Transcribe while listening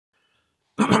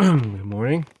Good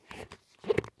morning.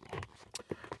 It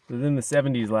was in the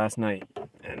 70s last night,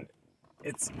 and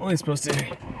it's only supposed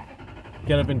to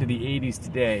get up into the 80s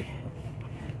today,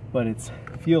 but it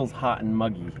feels hot and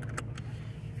muggy,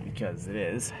 because it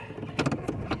is,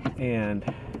 and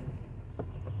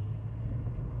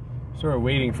sort of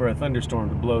waiting for a thunderstorm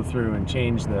to blow through and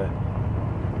change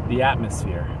the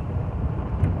atmosphere.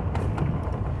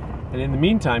 And in the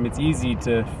meantime, it's easy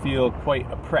to feel quite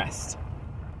oppressed.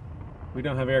 We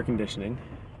don't have air conditioning,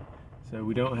 so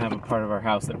we don't have a part of our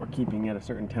house that we're keeping at a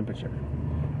certain temperature.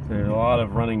 So there's a lot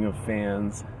of running of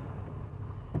fans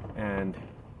and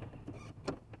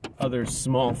other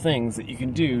small things that you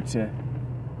can do to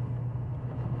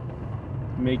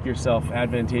make yourself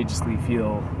advantageously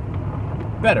feel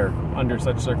better under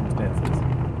such circumstances.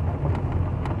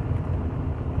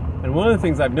 And one of the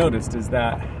things I've noticed is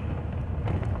that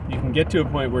you can get to a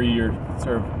point where you're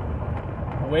sort of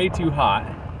way too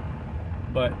hot,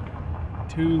 but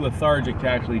too lethargic to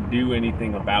actually do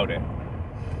anything about it.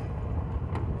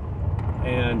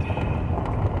 And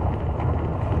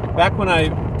back when I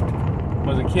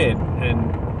was a kid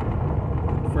and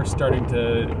first starting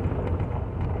to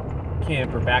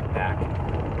camp or backpack,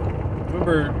 I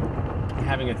remember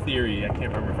having a theory. I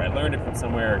can't remember if I learned it from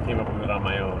somewhere or came up with it on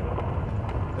my own,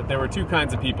 that there were two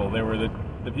kinds of people. There were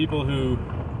the people who,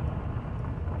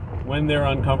 when they're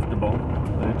uncomfortable,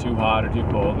 they're too hot or too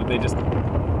cold, that they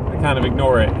kind of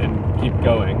ignore it and keep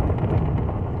going.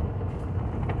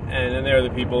 And then there are the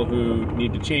people who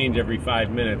need to change every 5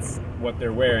 minutes what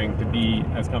they're wearing to be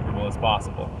as comfortable as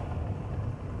possible.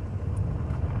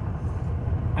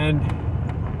 And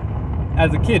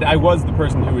as a kid, I was the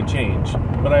person who would change,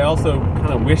 but I also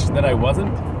kind of wished that I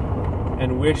wasn't,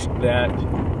 and wished that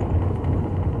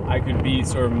I could be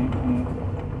sort of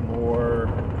more,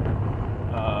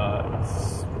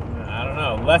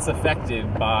 less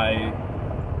affected by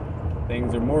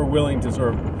things, or more willing to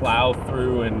sort of plow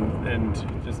through and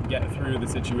just get through the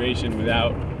situation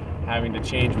without having to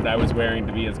change what I was wearing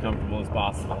to be as comfortable as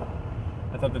possible.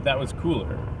 I thought that was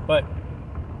cooler. But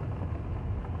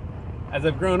as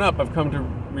I've grown up, I've come to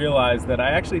realize that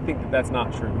I actually think that that's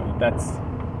not true.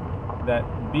 That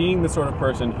being the sort of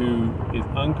person who is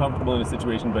uncomfortable in a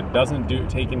situation but doesn't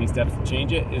take any steps to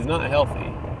change it is not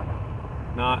healthy.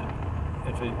 Not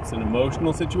if it's an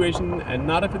emotional situation, and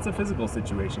not if it's a physical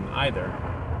situation either.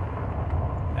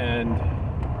 And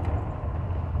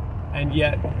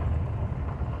yet,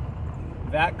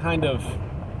 that kind of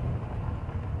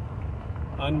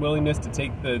unwillingness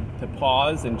to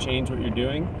pause and change what you're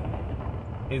doing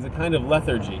is a kind of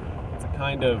lethargy. It's a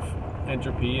kind of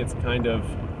entropy. It's a kind of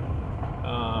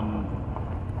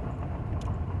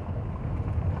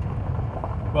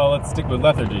let's stick with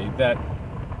lethargy. That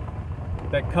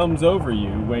comes over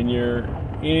you when you're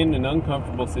in an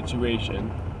uncomfortable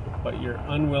situation, but you're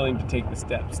unwilling to take the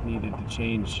steps needed to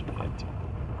change it.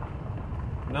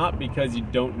 Not because you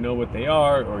don't know what they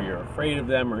are, or you're afraid of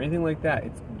them, or anything like that.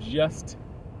 It's just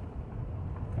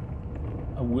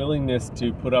a willingness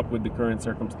to put up with the current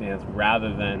circumstance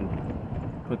rather than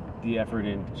put the effort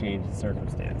in to change the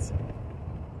circumstance.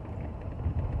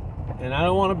 And I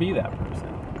don't want to be that person.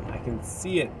 I can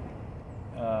see it.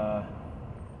 I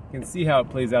can see how it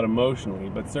plays out emotionally,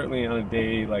 but certainly on a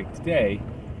day like today,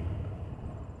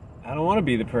 I don't want to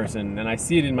be the person. And I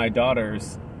see it in my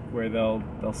daughters, where they'll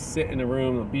sit in a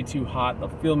room, they'll be too hot, they'll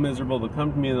feel miserable, they'll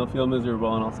come to me and they'll feel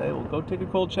miserable, and I'll say, well, go take a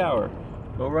cold shower,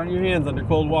 go run your hands under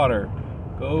cold water,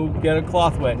 go get a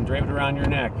cloth wet and drape it around your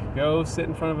neck, go sit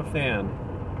in front of a fan.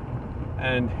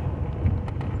 And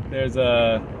there's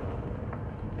a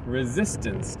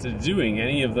resistance to doing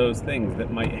any of those things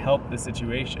that might help the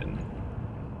situation,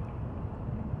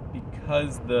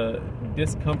 because the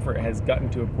discomfort has gotten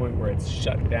to a point where it's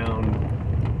shut down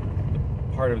the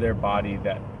part of their body,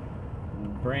 that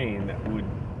brain that would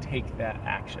take that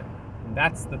action. And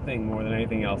that's the thing, more than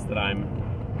anything else, that I'm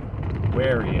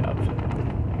wary of,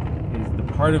 is the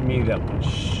part of me that would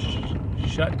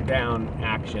shut down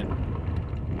action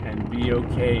and be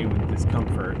okay with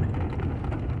discomfort.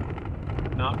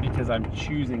 Not because I'm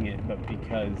choosing it, but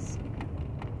because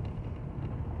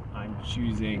I'm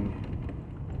choosing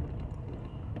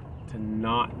to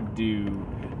not do,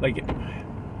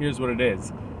 here's what it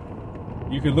is.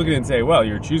 You could look at it and say, well,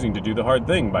 you're choosing to do the hard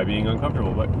thing by being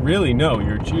uncomfortable. But really, no,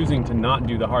 you're choosing to not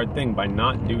do the hard thing by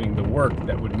not doing the work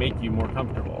that would make you more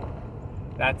comfortable.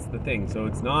 That's the thing. So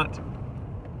it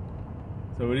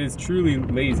is truly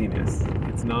laziness.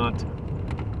 It's not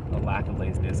a lack of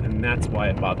laziness. And that's why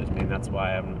it bothers me. And that's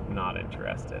why I'm not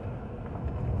interested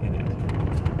in it.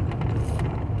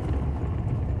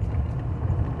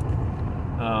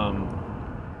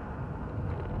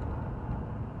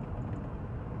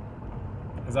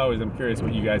 as always, I'm curious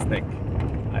what you guys think.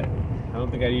 I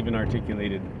don't think I even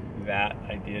articulated that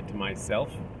idea to myself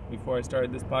before I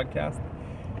started this podcast.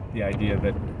 The idea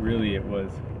that really it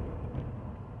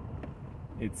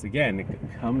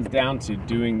comes down to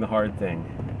doing the hard thing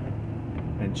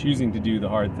and choosing to do the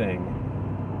hard thing,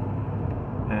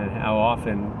 and how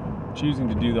often choosing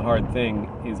to do the hard thing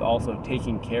is also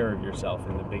taking care of yourself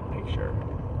in the big picture,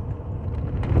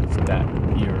 so that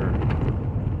your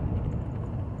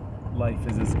life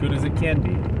is as good as it can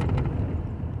be,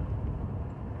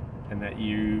 and that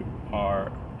you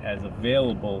are as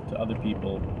available to other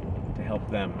people to help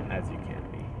them as you can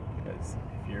be. Because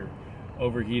if you're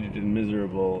overheated and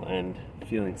miserable and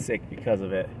feeling sick because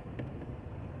of it,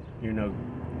 you're no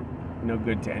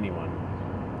good to anyone,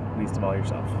 least of all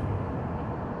yourself.